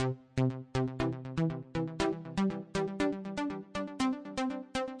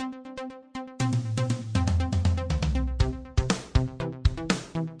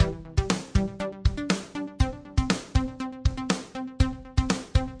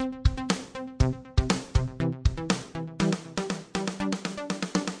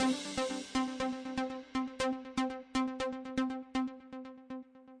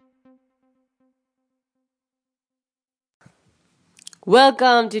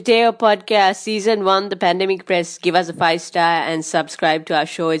Welcome to Teo Podcast Season 1, The Pandemic Press. Give us a 5-star and subscribe to our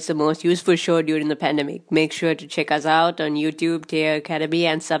show. It's the most useful show during the pandemic. Make sure to check us out on YouTube, Teo Academy,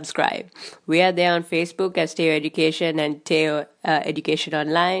 and subscribe. We are there on Facebook as Teo Education and Teo Education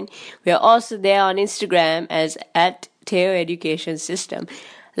Online. We are also there on Instagram as at Teo Education System.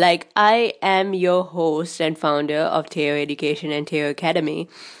 I am your host and founder of Teo Education and Teo Academy,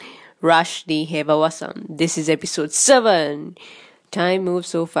 Rashni Hevawasam. This is episode 7. Time moves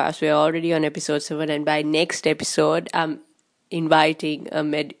so fast. We're already on episode 7, and by next episode, I'm inviting a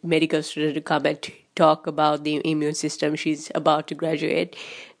medical student to come and talk about the immune system. She's about to graduate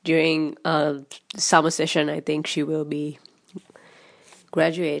during summer session. I think she will be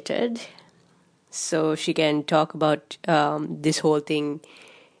graduated, so she can talk about this whole thing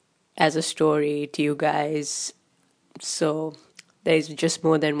as a story to you guys. So there's just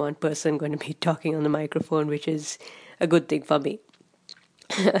more than one person going to be talking on the microphone, which is a good thing for me.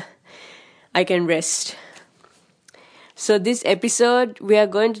 I can rest. So this episode, we are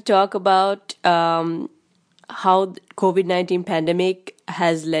going to talk about how COVID-19 pandemic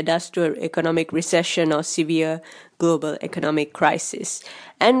has led us to an economic recession or severe global economic crisis,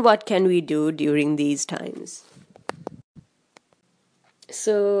 and what can we do during these times.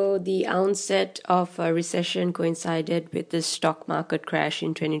 So the onset of a recession coincided with the stock market crash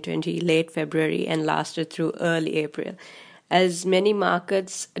in 2020, late February, and lasted through early April, as many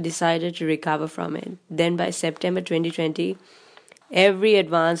markets decided to recover from it. Then by September 2020, every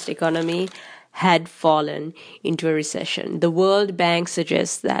advanced economy had fallen into a recession. The World Bank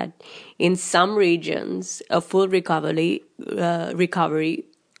suggests that in some regions, a full recovery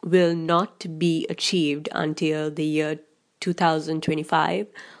will not be achieved until the year 2025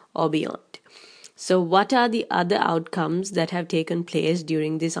 or beyond. So what are the other outcomes that have taken place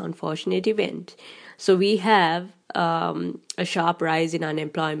during this unfortunate event? So we have a sharp rise in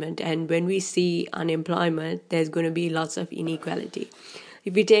unemployment, and when we see unemployment, there's going to be lots of inequality.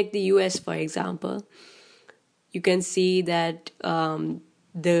 If we take the US, for example, you can see that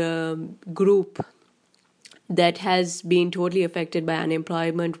the group that has been totally affected by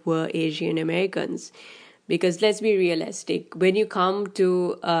unemployment were Asian Americans. Because let's be realistic, when you come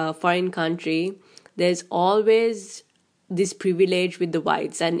to a foreign country, there's always this privilege with the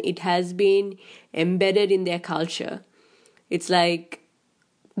whites, and it has been embedded in their culture. It's like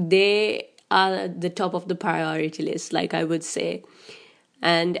they are at the top of the priority list, like I would say.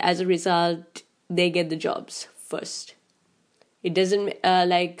 And as a result, they get the jobs first. It doesn't,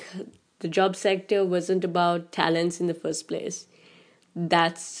 the job sector wasn't about talents in the first place.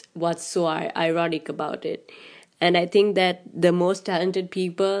 That's what's so ironic about it. And I think that the most talented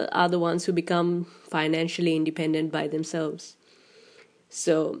people are the ones who become financially independent by themselves.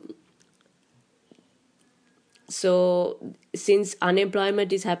 So since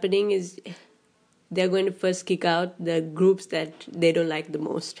unemployment is happening, they're going to first kick out the groups that they don't like the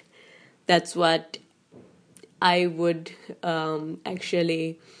most. That's what I would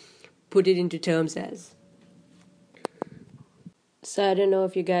actually put it into terms as. So I don't know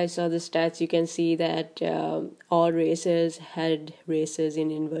if you guys saw the stats. You can see that all races had races in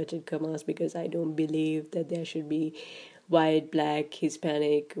inverted commas, because I don't believe that there should be white, black,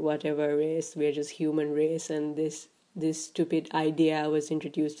 Hispanic, whatever race. We're just human race, and this stupid idea was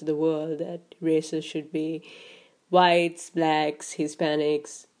introduced to the world that races should be whites, blacks,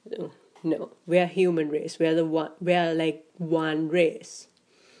 Hispanics. No, we are human race. We are like one race.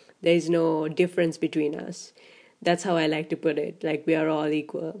 There is no difference between us. That's how I like to put it. Like, we are all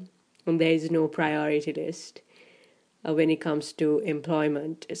equal, and there is no priority list when it comes to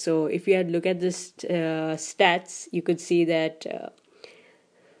employment. So if you had look at the stats, you could see that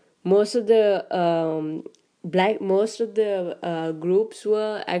most of the groups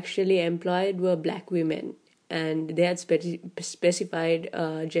were actually employed were black women, and they had specified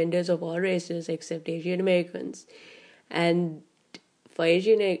genders of all races except Asian Americans. And for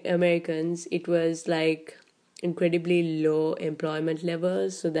Asian Americans, it was like incredibly low employment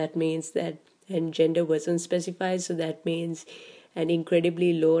levels. So that means that, and gender wasn't specified, so that means an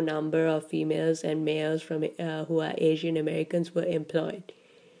incredibly low number of females and males from who are Asian Americans were employed.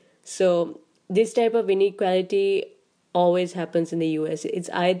 So this type of inequality always happens in the US. It's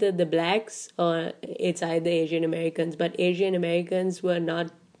either the blacks or it's either Asian Americans, but Asian Americans were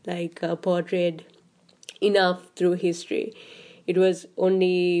not portrayed enough through history. It was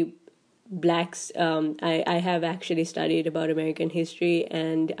only blacks. I have actually studied about American history,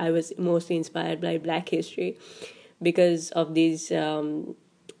 and I was mostly inspired by black history because of these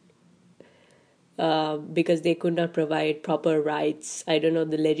because they could not provide proper rights. I don't know,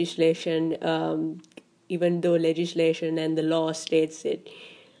 the legislation even though legislation and the law states it,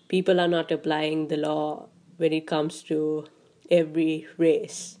 people are not applying the law when it comes to every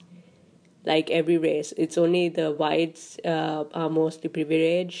race. Like every race, it's only the whites are mostly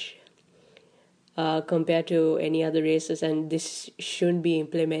privileged compared to any other races, and this shouldn't be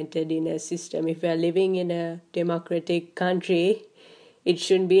implemented in a system. If we are living in a democratic country, it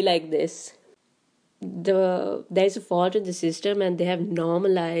shouldn't be like this. There's a fault in the system, and they have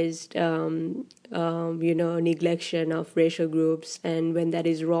normalized neglection of racial groups, and when that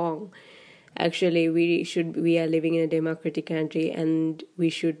is wrong. Actually, we are living in a democratic country, and we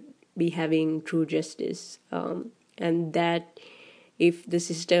should be having true justice, and that if the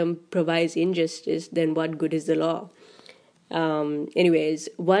system provides injustice, then what good is the law? Anyways,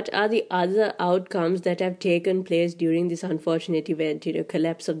 what are the other outcomes that have taken place during this unfortunate event,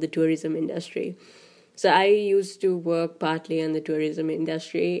 collapse of the tourism industry? So I used to work partly in the tourism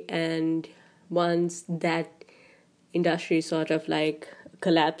industry, and once that industry sort of like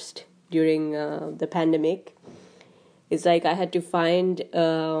collapsed during the pandemic, it's like I had to find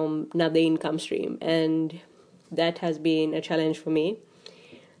another income stream, and that has been a challenge for me.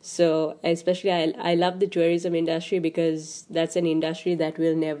 So especially I love the tourism industry because that's an industry that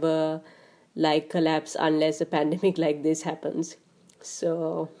will never like collapse unless a pandemic like this happens.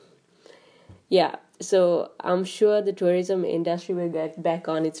 So yeah, so I'm sure the tourism industry will get back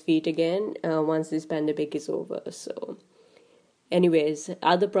on its feet again once this pandemic is over. So anyways,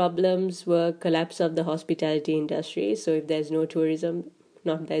 other problems were collapse of the hospitality industry. So if there's no tourism,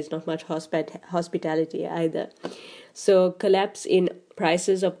 there's not much hospitality either. So collapse in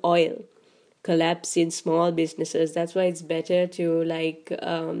prices of oil, collapse in small businesses. That's why it's better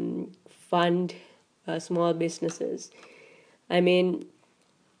to fund small businesses. I mean,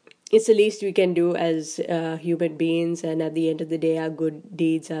 it's the least we can do as human beings, and at the end of the day, our good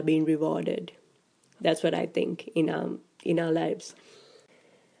deeds are being rewarded. That's what I think in our lives.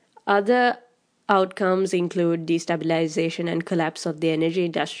 Other outcomes include destabilization and collapse of the energy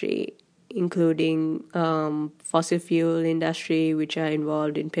industry, including fossil fuel industry, which are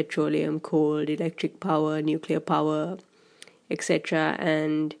involved in petroleum, coal, electric power, nuclear power, etc.,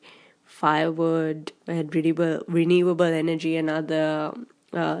 and firewood and renewable energy, and other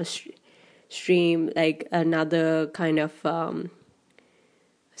stream, like another kind of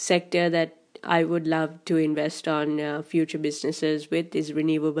sector that I would love to invest on future businesses with is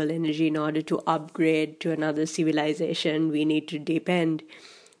renewable energy. In order to upgrade to another civilization, we need to depend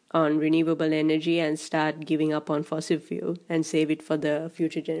on renewable energy and start giving up on fossil fuel and save it for the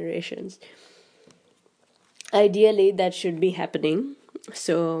future generations. Ideally, that should be happening.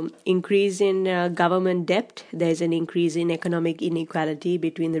 So, increase in government debt, there's an increase in economic inequality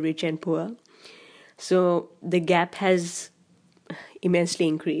between the rich and poor. So, the gap has immensely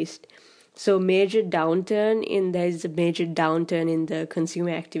increased. So, there's a major downturn in the consumer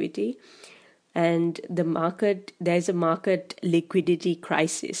activity, and there's a market liquidity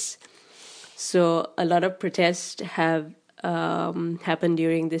crisis. So, a lot of protests have happened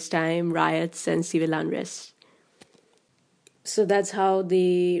during this time, riots and civil unrest. So that's how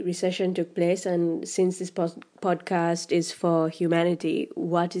the recession took place. And since this podcast is for humanity,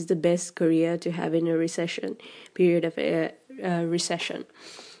 what is the best career to have in a period of a recession?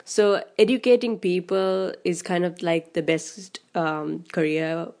 So educating people is kind of like the best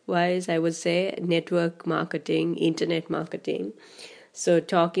career-wise, I would say. Network marketing, internet marketing. So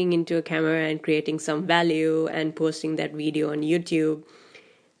talking into a camera and creating some value and posting that video on YouTube,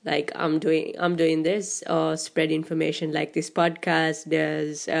 like I'm doing this, or spread information like this podcast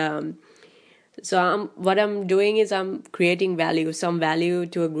does. What I'm doing is I'm creating some value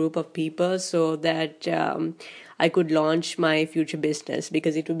to a group of people, so that I could launch my future business,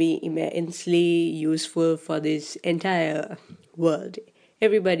 because it would be immensely useful for this entire world,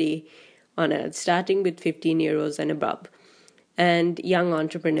 everybody on earth, starting with 15-year-olds and above, and young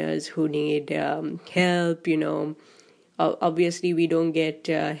entrepreneurs who need help. Obviously, we don't get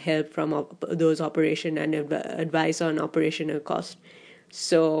help from those operation and advice on operational cost.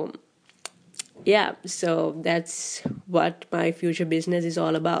 So, yeah, so that's what my future business is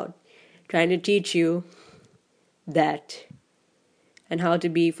all about. Trying to teach you that and how to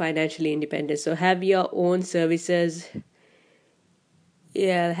be financially independent. So have your own services.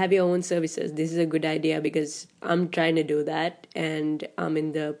 Yeah, have your own services. This is a good idea because I'm trying to do that, and I'm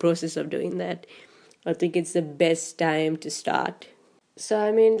in the process of doing that. I think it's the best time to start.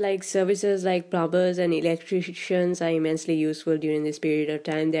 So like services like plumbers and electricians are immensely useful during this period of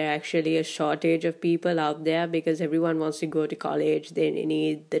time. There are actually a shortage of people out there because everyone wants to go to college. They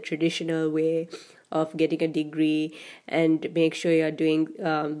need the traditional way of getting a degree and make sure you're doing,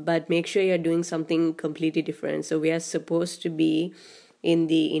 but make sure you're doing something completely different. So we are supposed to be in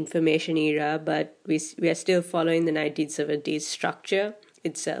the information era, but we are still following the 1970s structure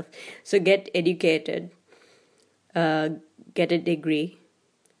itself. So get educated, get a degree,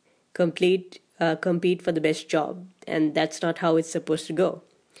 compete for the best job, and that's not how it's supposed to go.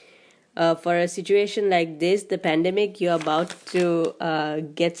 For a situation like this, the pandemic, you're about to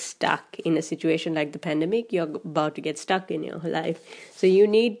get stuck in a situation like the pandemic. You're about to get stuck in your life. So you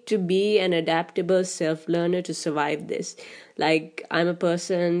need to be an adaptable self-learner to survive this. Like, I'm a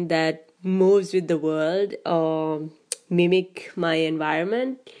person that moves with the world or mimic my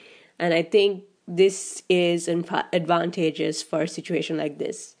environment. And I think this is advantageous for a situation like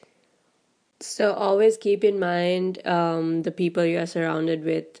this. So always keep in mind the people you are surrounded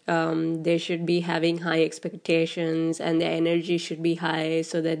with. They should be having high expectations and their energy should be high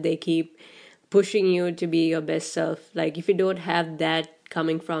so that they keep pushing you to be your best self. Like if you don't have that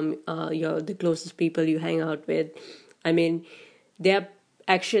coming from the closest people you hang out with, I mean, they're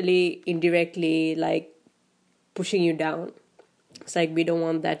actually indirectly like pushing you down. It's like we don't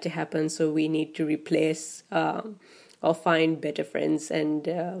want that to happen, so we need to replace or find better friends and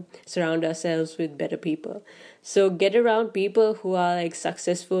surround ourselves with better people. So get around people who are like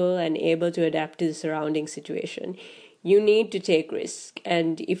successful and able to adapt to the surrounding situation. You need to take risk,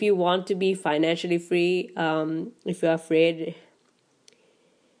 and if you want to be financially free, if you're afraid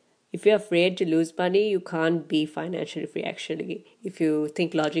to lose money, you can't be financially free. Actually, if you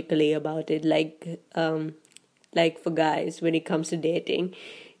think logically about it, like for guys, when it comes to dating,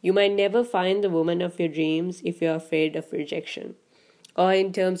 you might never find the woman of your dreams if you're afraid of rejection. Or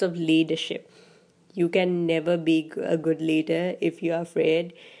in terms of leadership, you can never be a good leader if you're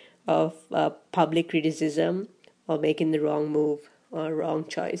afraid of public criticism or making the wrong move or wrong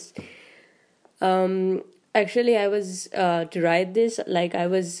choice. Actually, I was to write this or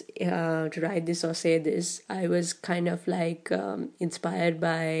say this, I was kind of like inspired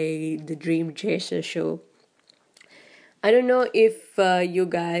by the Dream Chaser show. I don't know if you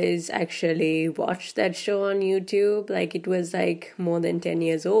guys actually watched that show on YouTube. Like, it was like more than 10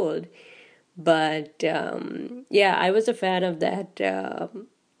 years old. But yeah, I was a fan of that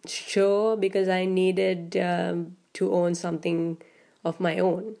show because I needed to own something of my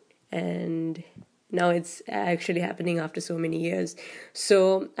own. And now it's actually happening after so many years.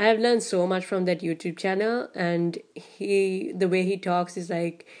 So I have learned so much from that YouTube channel. And the way he talks is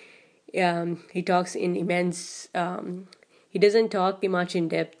like, he talks in immense he doesn't talk much in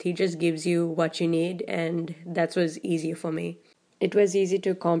depth. He just gives you what you need, and that was easier for me. It was easy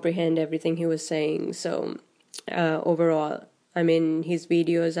to comprehend everything he was saying. So overall, I mean, his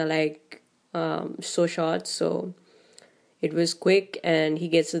videos are like so short, so it was quick and he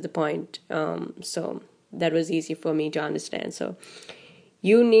gets to the point. So that was easy for me to understand. So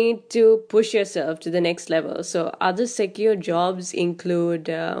you need to push yourself to the next level. So other secure jobs include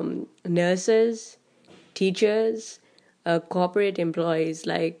nurses, teachers, corporate employees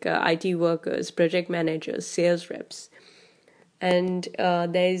like IT workers, project managers, sales reps. And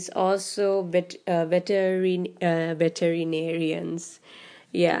there is also veterinarians.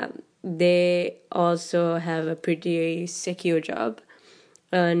 Yeah, they also have a pretty secure job.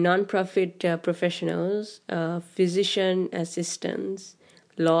 Non-profit professionals, physician assistants,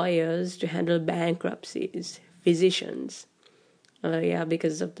 lawyers to handle bankruptcies, physicians. Yeah,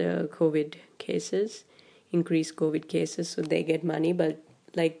 because of the COVID cases, increased COVID cases, so they get money. But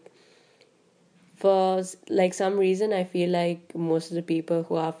like for like some reason, I feel like most of the people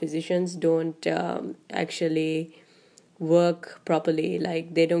who are physicians don't actually work properly.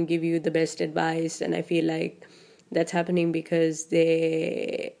 Like they don't give you the best advice, and I feel like that's happening because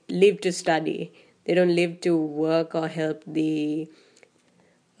they live to study. They don't live to work or help the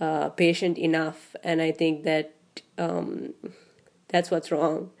patient enough, and I think that that's what's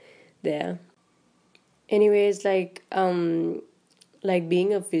wrong there. Anyways, like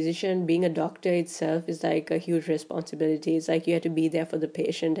being a physician, being a doctor itself is like a huge responsibility. It's like you have to be there for the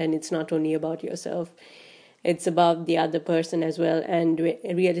patient, and it's not only about yourself, it's about the other person as well. And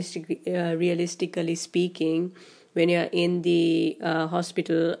realistically speaking, when you're in the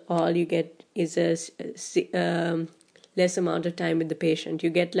hospital, all you get is less amount of time with the patient. You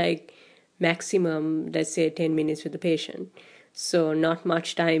get like maximum, let's say, 10 minutes with the patient, so not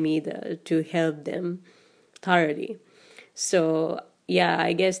much time either to help them thoroughly. So yeah,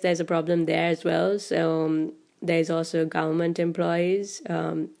 I guess there's a problem there as well. So there's also government employees.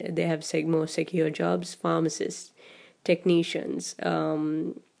 They have more secure jobs. Pharmacists, technicians,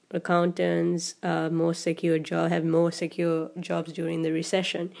 accountants, have more secure jobs during the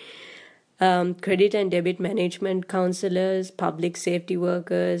recession. credit and debit management counselors, public safety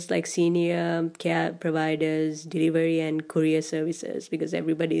workers like senior care providers, delivery and courier services, because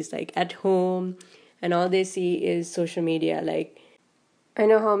everybody's like at home and all they see is social media. Like, I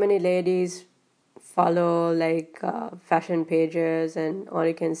know how many ladies follow like fashion pages, and all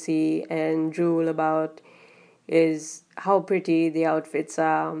you can see and drool about is how pretty the outfits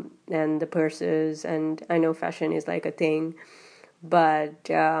are and the purses. And I know fashion is like a thing, but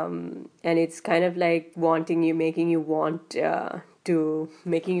and it's kind of like making you want to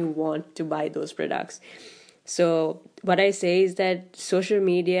buy those products. So what I say is that social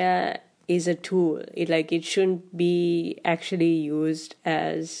media is a tool. It shouldn't be actually used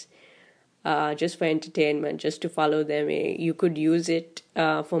as just for entertainment, just to follow them. You could use it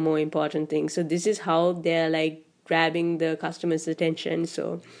for more important things. So this is how they're like grabbing the customer's attention.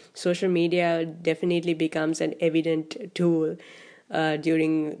 So social media definitely becomes an evident tool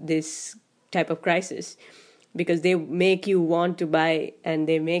during this type of crisis, because they make you want to buy and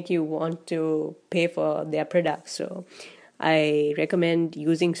they make you want to pay for their products. So I recommend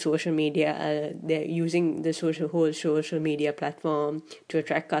using social media. They're using the whole social media platform to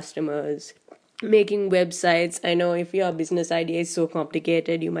attract customers, making websites. I know if your business idea is so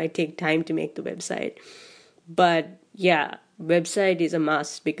complicated, you might take time to make the website. But yeah, website is a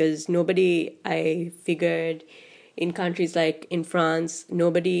must, because I figured in countries like in France,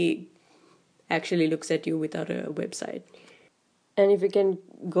 nobody actually looks at you without a website. And if we can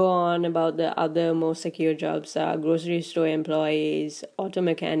go on about the other more secure jobs, grocery store employees, auto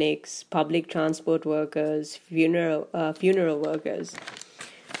mechanics, public transport workers, funeral workers.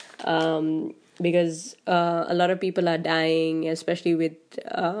 Because a lot of people are dying, especially with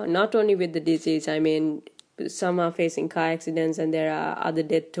not only with the disease. I mean, some are facing car accidents, and there are other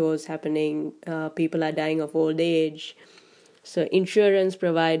death tolls happening. People are dying of old age. So insurance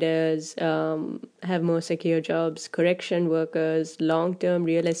providers have more secure jobs, correction workers, long-term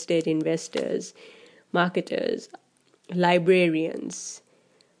real estate investors, marketers, librarians,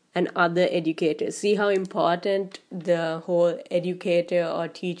 and other educators. See how important the whole educator or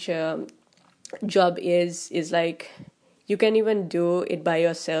teacher job is like, you can even do it by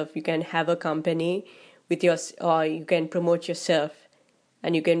yourself. You can have a company or you can promote yourself,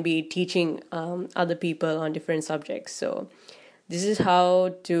 and you can be teaching other people on different subjects. So this is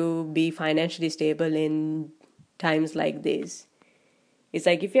how to be financially stable in times like this. It's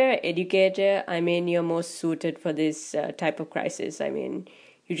like, if you're an educator, I mean, you're most suited for this type of crisis. I mean,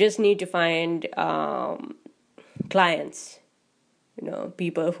 you just need to find clients,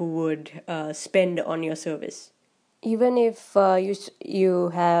 people who would spend on your service. Even if you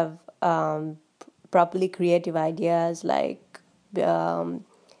have properly creative ideas, like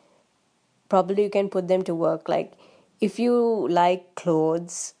probably you can put them to work. Like, if you like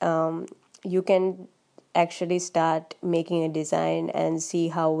clothes, you can actually start making a design and see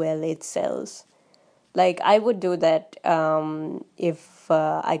how well it sells. Like, I would do that if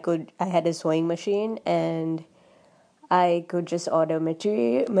I had a sewing machine, and I could just order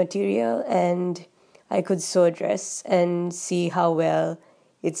material and I could sew a dress and see how well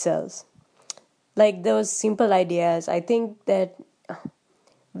it sells. Like, those simple ideas, I think that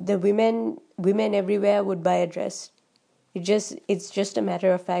the women everywhere would buy a dress. It's just a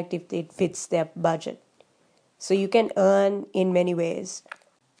matter of fact if it fits their budget. So you can earn in many ways.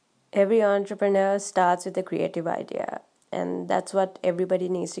 Every entrepreneur starts with a creative idea, and that's what everybody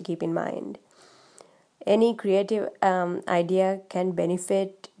needs to keep in mind. Any creative idea can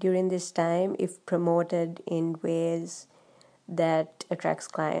benefit during this time if promoted in ways that attracts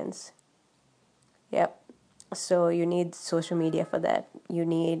clients. Yep. So you need social media for that. You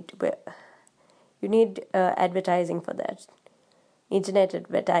need advertising for that. Internet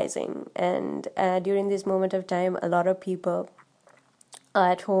advertising. And during this moment of time, a lot of people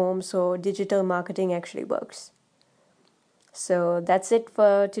are at home, so digital marketing actually works. So that's it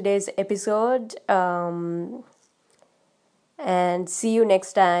for today's episode. And see you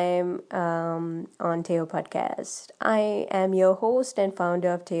next time on Teo Podcast. I am your host and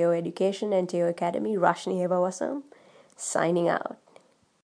founder of Teo Education and Teo Academy, Rashni Hevawasam, signing out.